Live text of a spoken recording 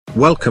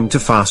Welcome to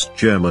Fast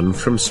German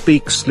from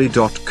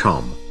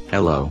Speaksly.com.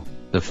 Hello.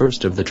 The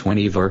first of the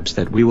 20 verbs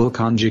that we will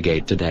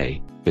conjugate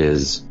today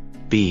is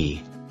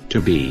be,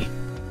 to be.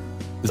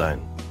 Sein.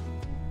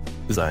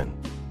 Sein.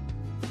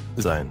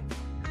 Sein.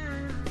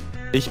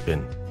 Ich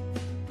bin.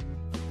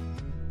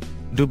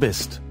 Du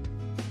bist.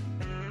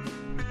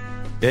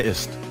 Er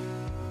ist.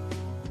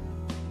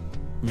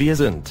 Wir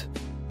sind.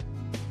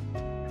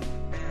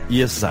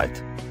 Ihr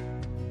seid.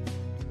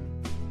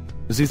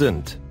 Sie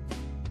sind.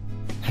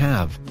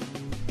 Have.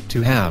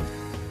 To have.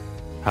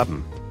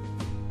 Haben.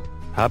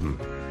 Haben.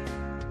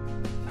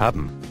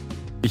 Haben.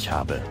 Ich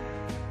habe.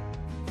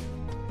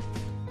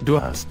 Du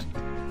hast.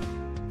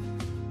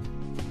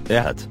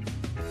 Er hat.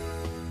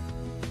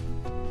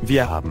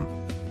 Wir haben.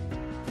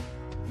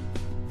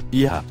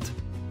 Ihr habt.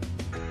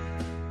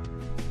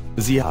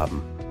 Sie haben.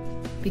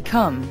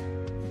 Become.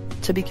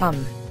 To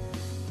become.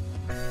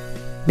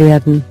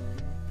 Werden.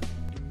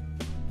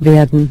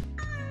 Werden.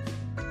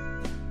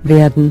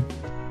 Werden.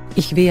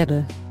 Ich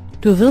werde.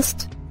 Du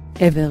wirst.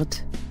 Er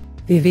wird.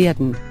 Wir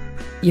werden.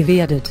 Ihr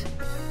werdet.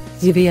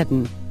 Sie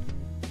werden.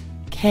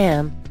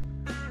 Can.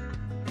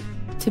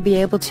 To be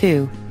able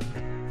to.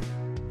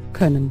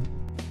 Können.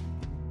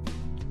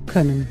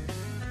 Können.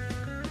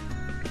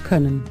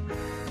 Können.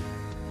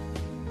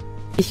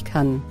 Ich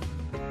kann.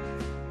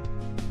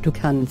 Du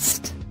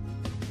kannst.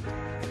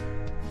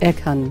 Er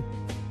kann.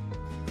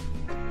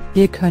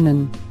 Wir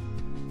können.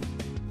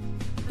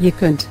 Ihr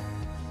könnt.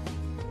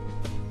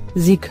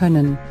 Sie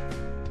können.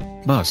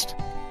 Must.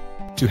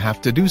 To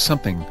have to do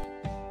something.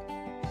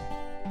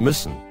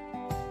 Müssen.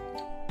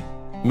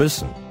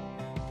 Müssen.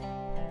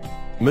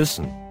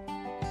 Müssen.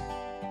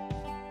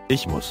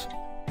 Ich muss.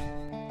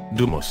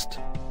 Du musst.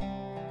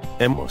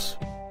 Er muss.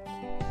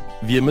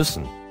 Wir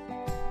müssen.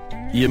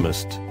 Ihr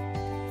müsst.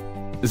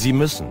 Sie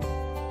müssen.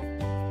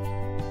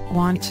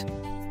 Want.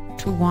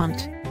 To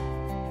want.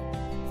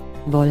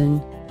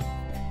 Wollen.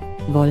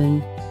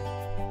 Wollen.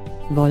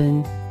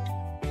 Wollen.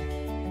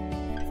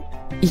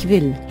 Ich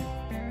will.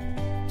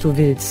 Du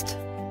willst.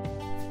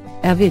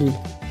 Er will.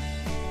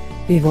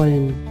 Wir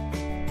wollen.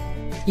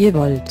 Ihr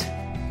wollt.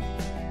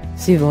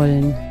 Sie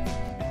wollen.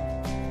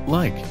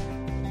 Like.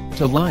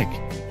 To like.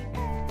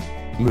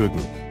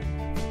 Mögen.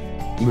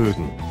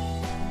 Mögen.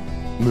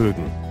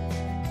 Mögen.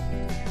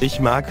 Ich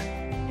mag.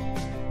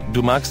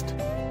 Du magst.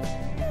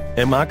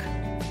 Er mag.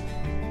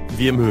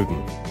 Wir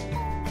mögen.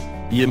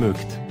 Ihr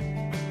mögt.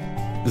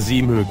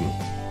 Sie mögen.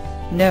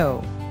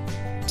 Know.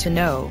 To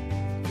know.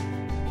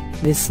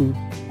 Wissen.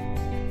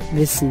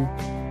 Wissen.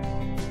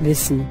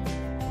 Wissen.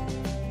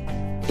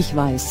 Ich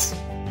weiß.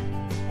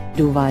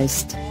 Du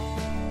weißt.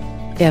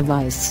 Er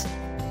weiß.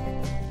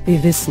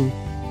 Wir wissen.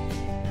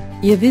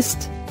 Ihr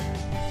wisst.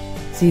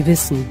 Sie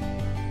wissen.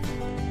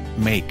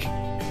 Make.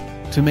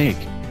 To make.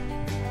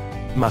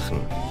 Machen.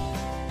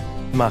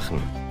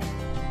 Machen.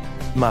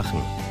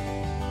 Machen.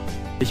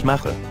 Ich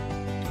mache.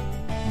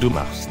 Du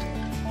machst.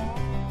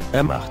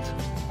 Er macht.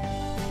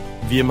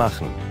 Wir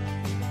machen.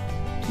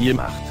 Ihr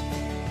macht.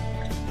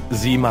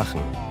 Sie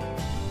machen.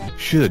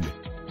 Should.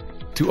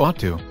 To ought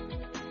to.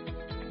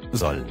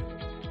 Sollen.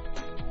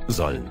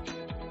 Sollen.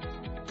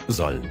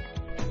 Sollen.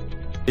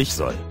 Ich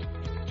soll.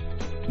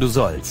 Du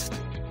sollst.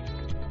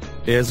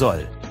 Er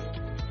soll.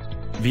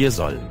 Wir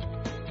sollen.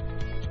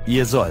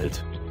 Ihr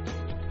sollt.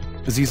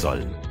 Sie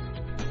sollen.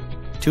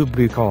 To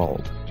be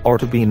called, or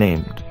to be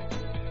named.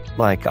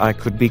 Like I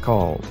could be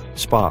called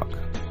Spock.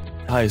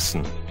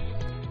 Heißen.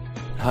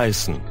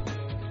 Heißen.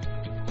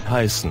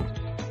 Heißen.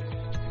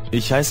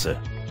 Ich heiße.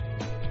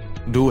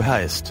 Du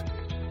heißt.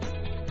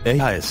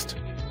 Er heißt.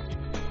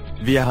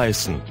 Wir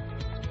heißen.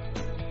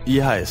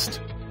 Ihr heißt.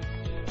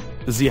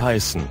 Sie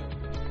heißen.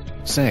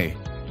 Say.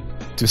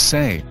 To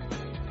say.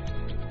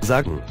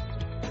 Sagen.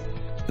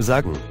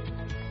 Sagen.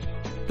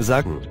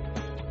 Sagen.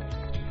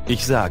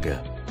 Ich sage.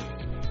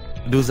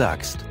 Du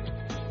sagst.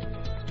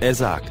 Er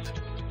sagt.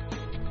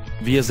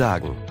 Wir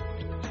sagen.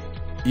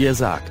 Ihr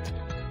sagt.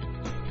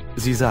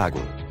 Sie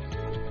sagen.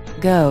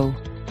 Go.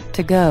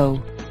 To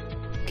go.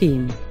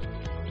 Gehen.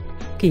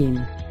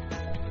 Gehen.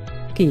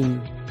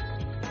 Gehen.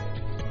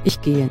 Ich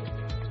gehe.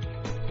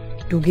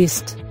 Du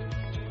gehst.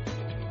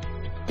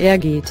 Er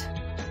geht.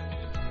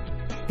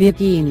 Wir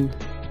gehen.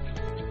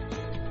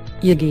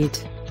 Ihr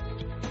geht.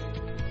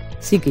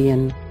 Sie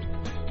gehen.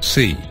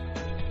 See.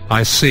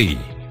 I see.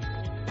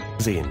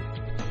 Sehen.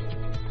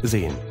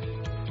 Sehen.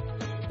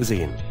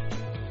 Sehen.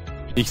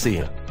 Ich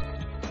sehe.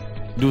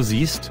 Du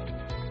siehst.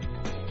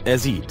 Er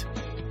sieht.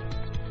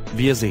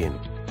 Wir sehen.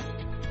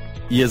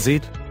 Ihr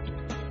seht.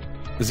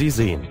 Sie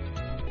sehen.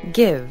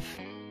 Give.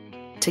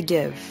 To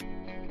give.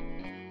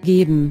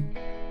 Geben.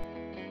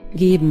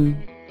 Geben.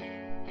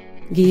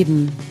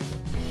 Geben.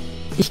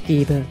 Ich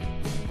gebe.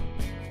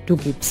 Du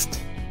gibst.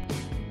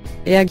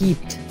 Er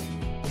gibt.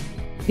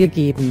 Wir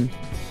geben.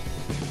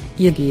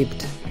 Ihr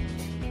gebt.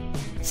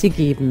 Sie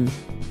geben.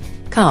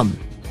 Come.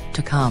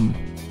 To come.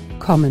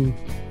 Kommen.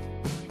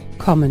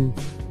 Kommen.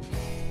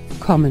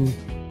 Kommen.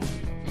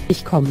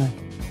 Ich komme.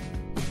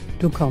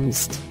 Du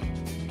kommst.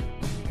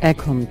 Er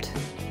kommt.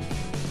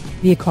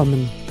 Wir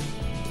kommen.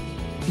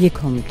 Ihr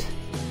kommt.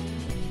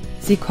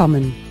 Sie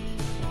kommen.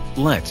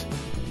 Let.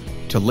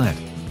 To let.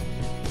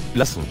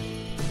 Lassen.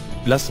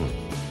 Lassen.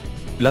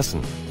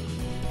 Lassen.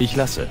 Ich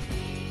lasse.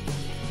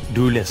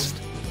 Du lässt.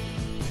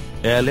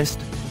 Er lässt.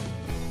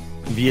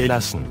 Wir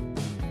lassen.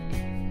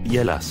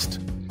 Ihr lasst.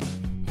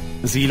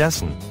 Sie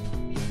lassen.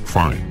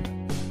 Find.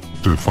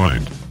 To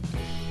find.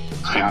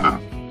 Finden.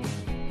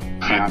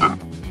 Finden.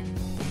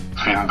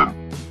 Finden.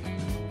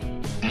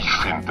 Ich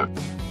finde.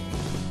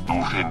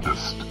 Du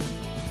findest.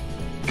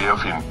 Er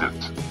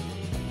findet.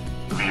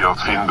 Wir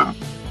finden.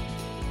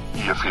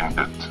 Ihr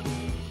findet.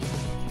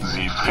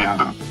 Sie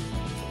finden.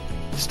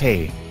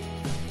 Stay.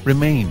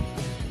 Remain.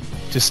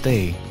 To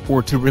stay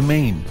or to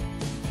remain.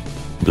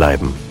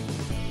 Bleiben.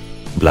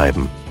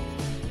 Bleiben.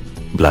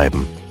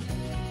 Bleiben.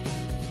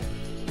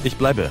 Ich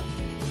bleibe.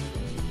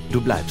 Du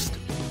bleibst.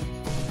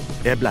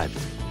 Er bleibt.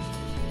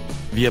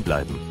 Wir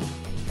bleiben.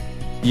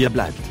 Ihr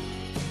bleibt.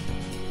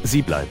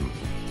 Sie bleiben.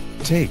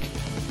 Take.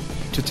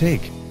 To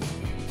take.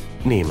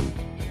 Nehmen.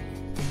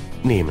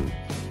 Nehmen.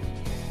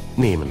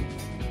 Nehmen.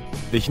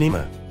 Ich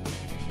nehme.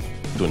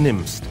 Du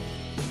nimmst.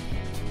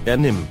 Er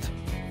nimmt.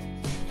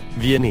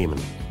 Wir nehmen.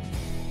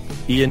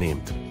 Ihr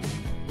nehmt.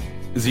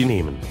 Sie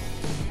nehmen.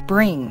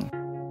 Bring.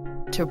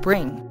 To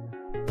bring.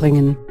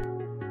 Bringen.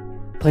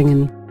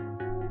 Bringen.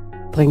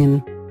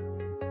 Bringen.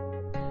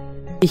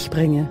 Ich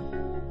bringe.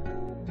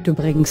 Du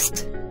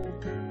bringst.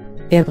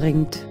 Er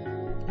bringt.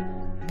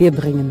 Wir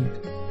bringen.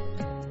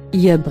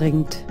 Ihr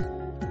bringt.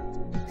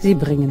 Sie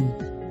bringen.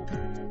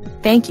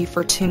 Thank you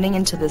for tuning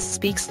into this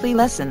Speaksly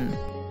lesson.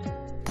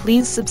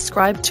 Please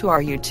subscribe to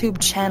our YouTube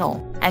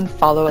channel and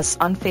follow us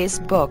on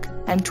Facebook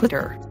and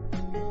Twitter.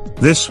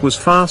 This was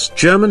Fast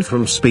German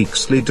from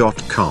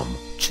Speaksly.com.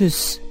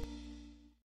 Tschüss.